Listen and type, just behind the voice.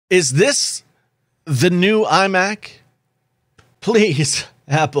Is this the new iMac? Please,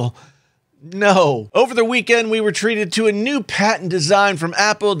 Apple. No. Over the weekend, we were treated to a new patent design from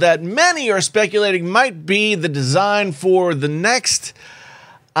Apple that many are speculating might be the design for the next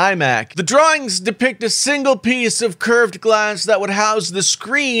iMac. The drawings depict a single piece of curved glass that would house the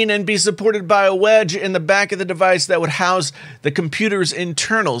screen and be supported by a wedge in the back of the device that would house the computer's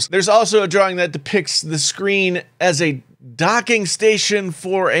internals. There's also a drawing that depicts the screen as a docking station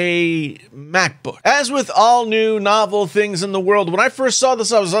for a MacBook. As with all new novel things in the world, when I first saw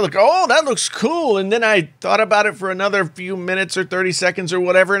this, I was like, oh, that looks cool. And then I thought about it for another few minutes or 30 seconds or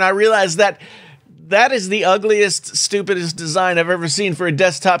whatever, and I realized that that is the ugliest, stupidest design I've ever seen for a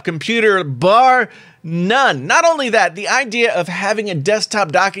desktop computer, bar none. Not only that, the idea of having a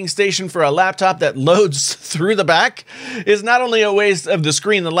desktop docking station for a laptop that loads through the back is not only a waste of the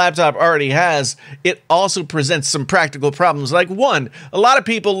screen the laptop already has, it also presents some practical problems. Like one, a lot of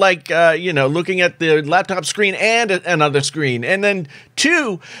people like, looking at the laptop screen and another screen. And then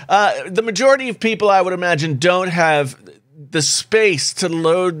two, the majority of people, I would imagine, don't have the space to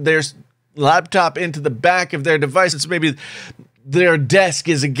load their laptop into the back of their device. It's maybe their desk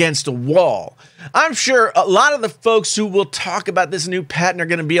is against a wall. I'm sure a lot of the folks who will talk about this new patent are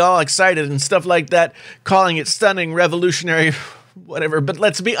going to be all excited and stuff like that, calling it stunning, revolutionary, whatever. But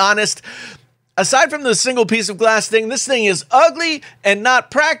let's be honest, aside from the single piece of glass thing, this thing is ugly and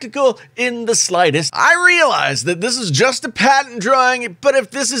not practical in the slightest. I realize that this is just a patent drawing, but if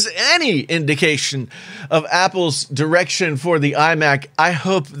this is any indication of Apple's direction for the iMac, I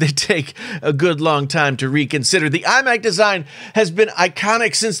hope they take a good long time to reconsider. The iMac design has been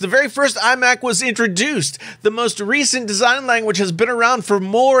iconic since the very first iMac was introduced. The most recent design language has been around for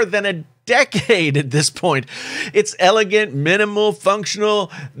more than a decade at this point. It's elegant, minimal, functional.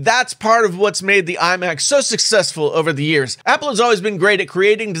 That's part of what's made the iMac so successful over the years. Apple has always been great at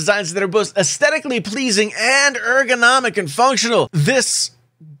creating designs that are both aesthetically pleasing and ergonomic and functional. This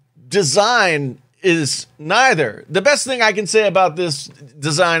design is neither. The best thing I can say about this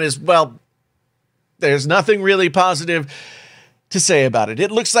design is, well, there's nothing really positive to say about it.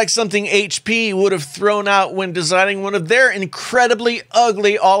 It looks like something HP would have thrown out when designing one of their incredibly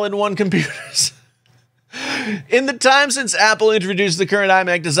ugly all-in-one computers. In the time since Apple introduced the current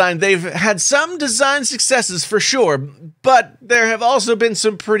iMac design, they've had some design successes for sure, but there have also been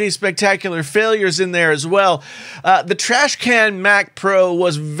some pretty spectacular failures in there as well. The trash can Mac Pro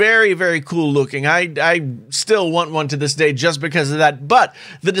was very, very cool looking. I still want one to this day just because of that, but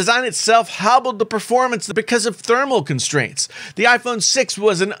the design itself hobbled the performance because of thermal constraints. The iPhone 6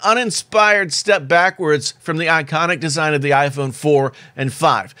 was an uninspired step backwards from the iconic design of the iPhone 4 and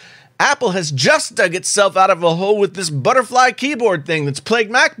 5. Apple has just dug itself out of a hole with this butterfly keyboard thing that's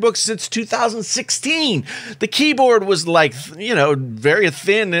plagued MacBooks since 2016. The keyboard was like, very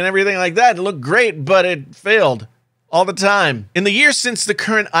thin and everything like that. It looked great, but it failed all the time. In the years since the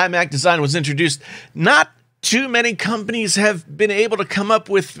current iMac design was introduced, not too many companies have been able to come up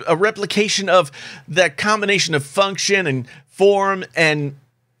with a replication of that combination of function and form, and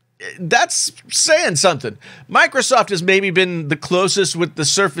that's saying something. Microsoft has maybe been the closest with the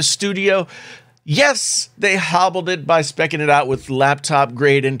Surface Studio. Yes, they hobbled it by speccing it out with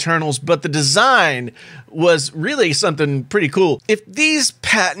laptop-grade internals, but the design was really something pretty cool. If these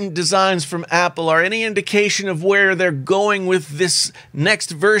patent designs from Apple are any indication of where they're going with this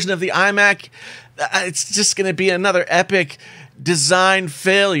next version of the iMac, it's just going to be another epic design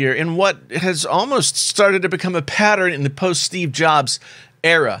failure in what has almost started to become a pattern in the post-Steve Jobs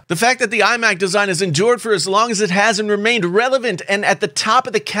era. The fact that the iMac design has endured for as long as it has and remained relevant and at the top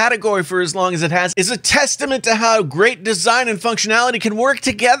of the category for as long as it has is a testament to how great design and functionality can work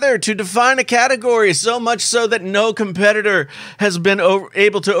together to define a category, so much so that no competitor has been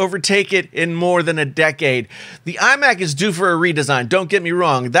able to overtake it in more than a decade. The iMac is due for a redesign, don't get me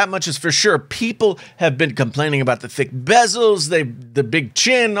wrong, that much is for sure. People have been complaining about the thick bezels, the big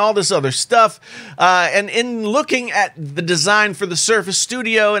chin, all this other stuff, and in looking at the design for the Surface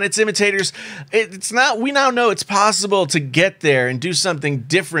Studio and its imitators, we now know it's possible to get there and do something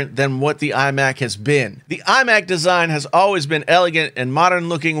different than what the iMac has been. The iMac design has always been elegant and modern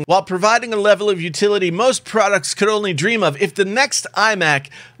looking while providing a level of utility most products could only dream of. If the next iMac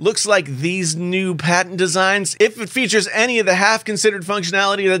looks like these new patent designs, if it features any of the half-considered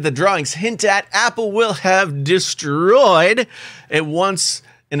functionality that the drawings hint at, Apple will have destroyed a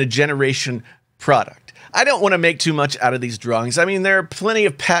once-in-a-generation product. I don't want to make too much out of these drawings. I mean, there are plenty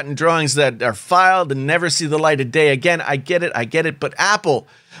of patent drawings that are filed and never see the light of day. Again, I get it, but Apple,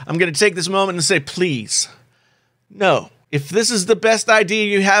 I'm going to take this moment and say, please, no. If this is the best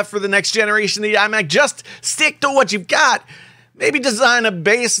idea you have for the next generation of the iMac, just stick to what you've got. Maybe design a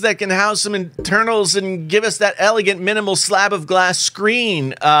base that can house some internals and give us that elegant minimal slab of glass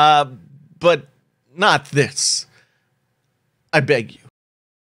screen. But not this. I beg you.